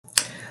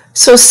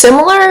So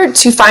similar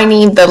to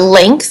finding the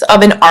length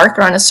of an arc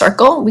around a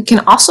circle, we can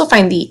also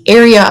find the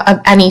area of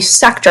any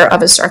sector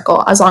of a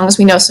circle as long as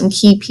we know some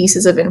key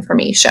pieces of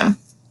information.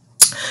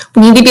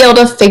 We need to be able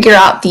to figure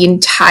out the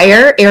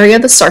entire area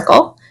of the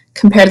circle,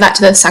 compare that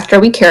to the sector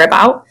we care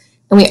about,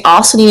 and we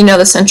also need to know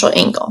the central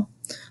angle.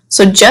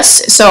 So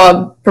just so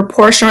a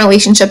proportional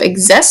relationship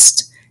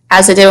exists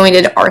as it did when we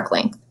did arc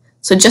length.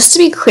 So just to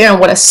be clear on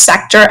what a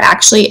sector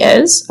actually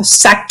is, a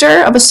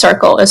sector of a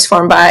circle is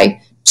formed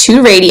by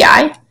two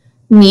radii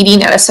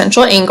meeting at a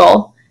central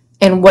angle,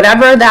 and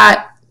whatever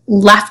that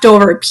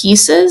leftover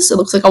piece is, it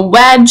looks like a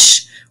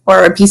wedge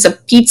or a piece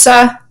of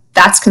pizza,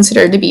 that's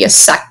considered to be a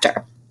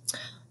sector.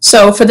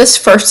 So for this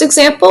first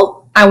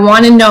example, I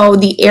want to know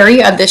the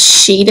area of this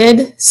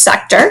shaded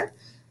sector.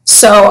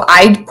 So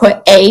I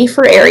put A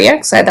for area,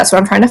 because that's what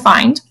I'm trying to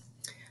find.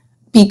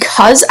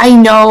 Because I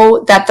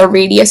know that the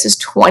radius is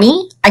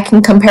 20, I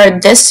can compare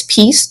this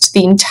piece to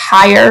the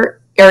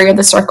entire area of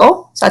the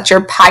circle. So that's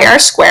your pi r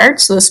squared.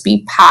 So this would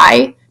be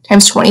pi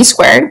times 20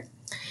 squared.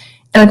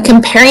 And I'm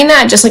comparing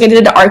that, just like I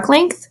did to arc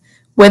length,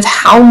 with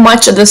how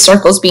much of the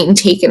circle is being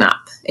taken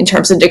up in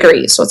terms of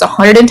degrees. So it's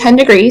 110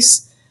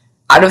 degrees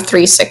out of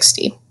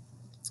 360.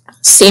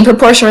 Same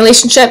proportion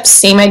relationship,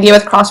 same idea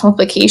with cross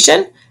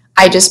multiplication.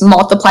 I just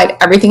multiplied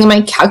everything in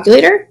my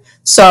calculator.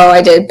 So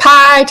I did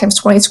pi times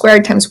 20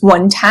 squared times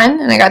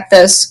 110, and I got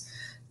this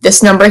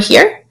number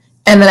here.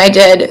 And then I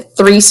did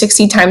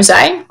 360 times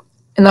A.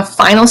 And the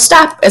final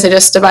step is I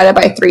just divided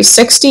by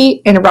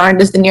 360 and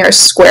rounded to the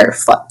nearest square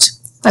foot.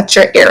 That's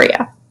your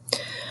area.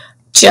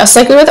 Just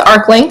like with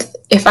arc length,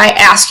 if I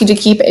ask you to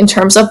keep it in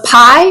terms of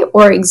pi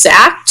or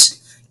exact,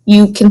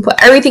 you can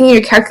put everything in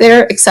your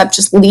calculator except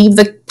just leave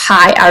the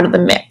pi out of the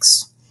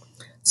mix.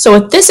 So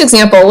with this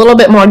example, a little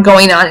bit more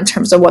going on in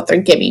terms of what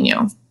they're giving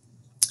you.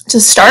 To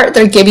start,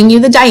 they're giving you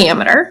the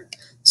diameter.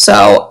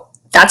 So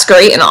that's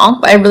great and all,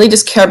 but I really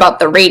just care about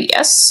the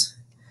radius.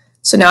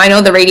 So now I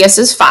know the radius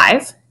is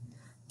 5.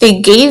 They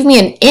gave me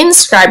an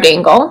inscribed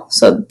angle,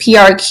 so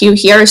PRQ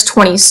here is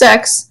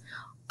 26.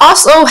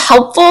 Also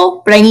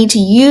helpful, but I need to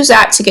use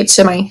that to get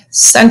to my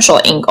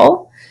central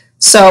angle.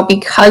 So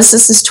because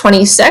this is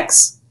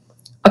 26,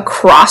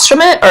 across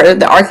from it, or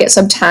the arc at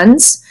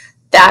subtends,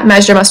 that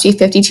measure must be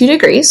 52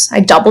 degrees. I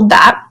doubled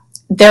that.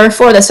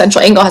 Therefore, the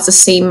central angle has the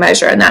same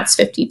measure, and that's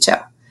 52.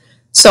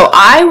 So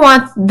I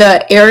want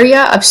the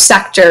area of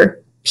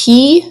sector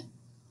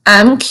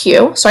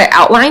PMQ. So I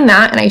outlined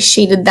that, and I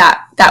shaded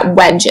that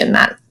wedge in,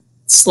 that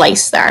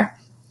slice there.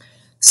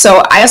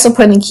 So I also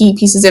put in the key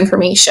pieces of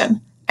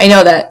information. I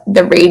know that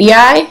the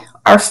radii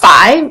are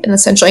 5, and the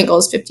central angle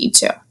is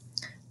 52.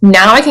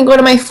 Now I can go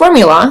to my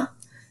formula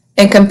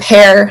and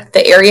compare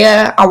the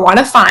area I want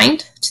to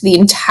find to the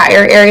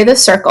entire area of the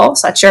circle.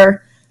 So that's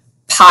your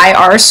pi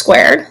r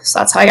squared. So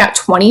that's how I got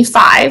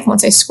 25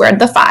 once I squared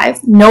the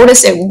 5.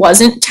 Notice it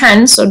wasn't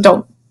 10, so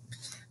don't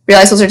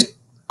realize those are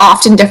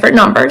often different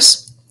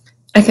numbers.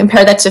 I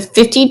compare that to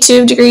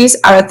 52 degrees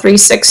out of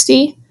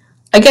 360.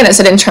 Again, it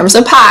said in terms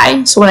of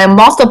pi, so when I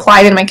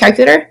multiplied in my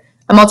calculator,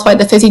 I multiplied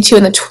the 52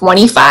 and the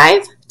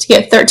 25 to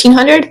get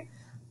 1300,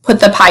 put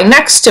the pi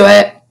next to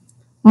it,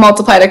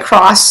 multiplied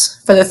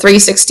across for the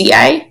 360a,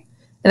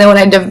 and then when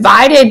I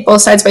divided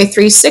both sides by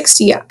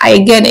 360, I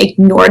again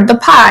ignored the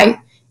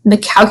pi, and the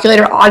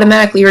calculator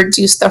automatically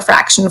reduced the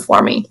fraction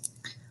for me.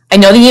 I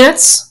know the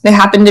units, they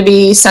happen to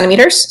be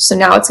centimeters, so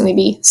now it's going to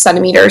be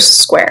centimeters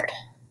squared.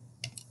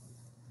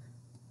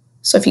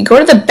 So if you go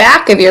to the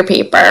back of your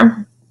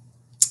paper,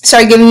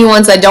 start giving you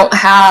ones that don't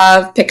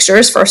have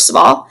pictures, first of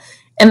all,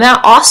 and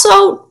that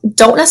also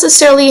don't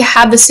necessarily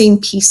have the same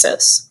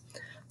pieces.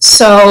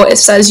 So it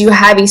says you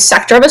have a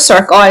sector of a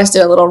circle. I just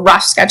did a little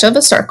rough sketch of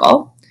a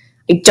circle.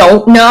 I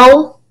don't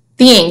know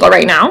the angle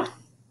right now.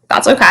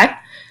 That's okay.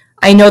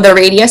 I know the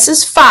radius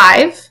is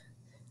 5,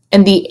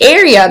 and the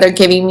area they're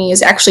giving me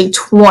is actually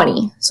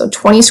 20. So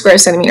 20 square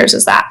centimeters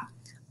is that.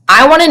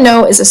 I want to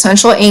know, is the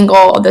central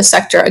angle of the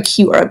sector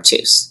acute or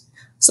obtuse?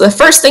 So the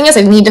first thing is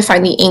I need to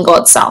find the angle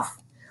itself.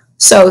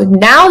 So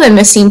now the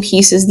missing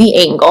piece is the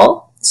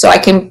angle. So I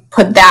can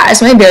put that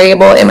as my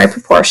variable in my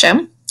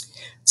proportion.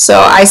 So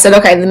I said,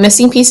 okay, the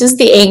missing piece is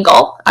the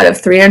angle out of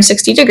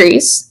 360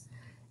 degrees.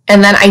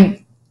 And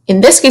then in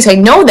this case, I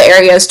know the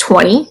area is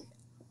 20.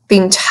 The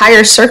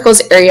entire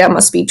circle's area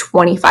must be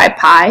 25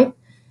 pi.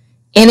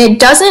 And it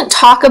doesn't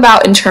talk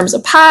about in terms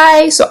of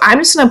pi, so I'm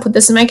just going to put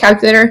this in my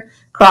calculator,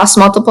 cross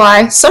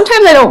multiply.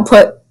 Sometimes I don't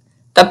put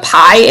the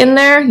pi in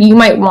there. You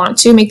might want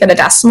to make that a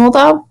decimal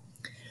though.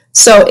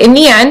 So in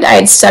the end, I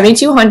had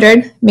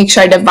 7,200. Make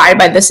sure I divide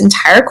by this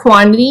entire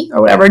quantity,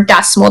 or whatever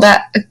decimal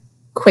that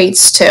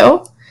equates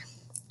to.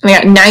 And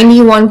I got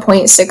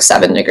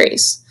 91.67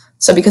 degrees.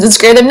 So because it's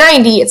greater than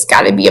 90, it's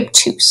got to be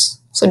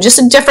obtuse. So just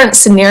a different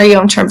scenario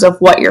in terms of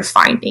what you're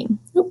finding.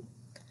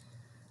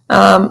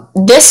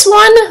 This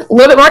one, a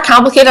little bit more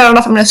complicated. I don't know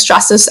if I'm going to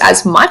stress this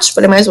as much,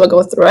 but I might as well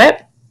go through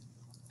it.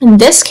 In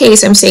this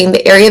case, I'm saying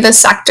the area of the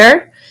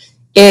sector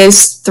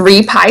is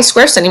 3 pi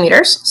square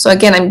centimeters. So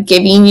again, I'm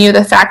giving you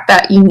the fact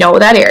that you know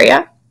that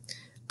area.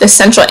 The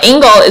central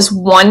angle is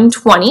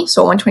 120,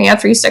 so 120 out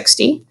of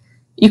 360.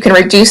 You can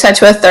reduce that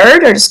to a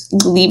third or just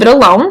leave it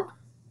alone.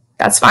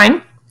 That's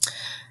fine.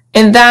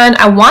 And then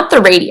I want the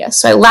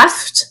radius. So I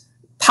left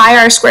pi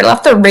r squared, I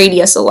left the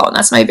radius alone.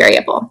 That's my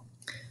variable.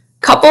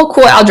 Couple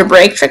cool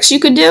algebraic tricks you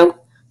could do.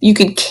 You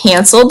could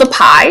cancel the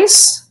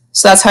pi's.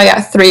 So that's how I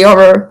got 3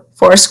 over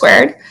 4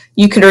 squared.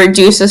 You could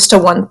reduce this to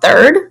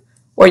 1/3,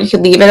 or you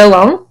could leave it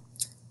alone.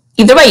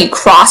 Either way, you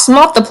cross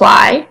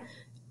multiply.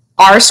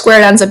 R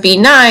squared ends up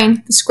being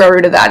 9. The square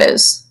root of that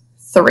is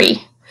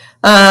 3.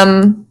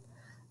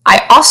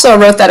 I also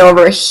wrote that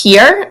over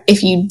here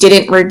if you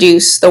didn't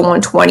reduce the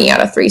 120 out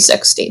of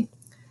 360.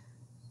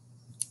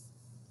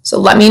 So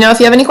let me know if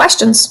you have any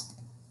questions.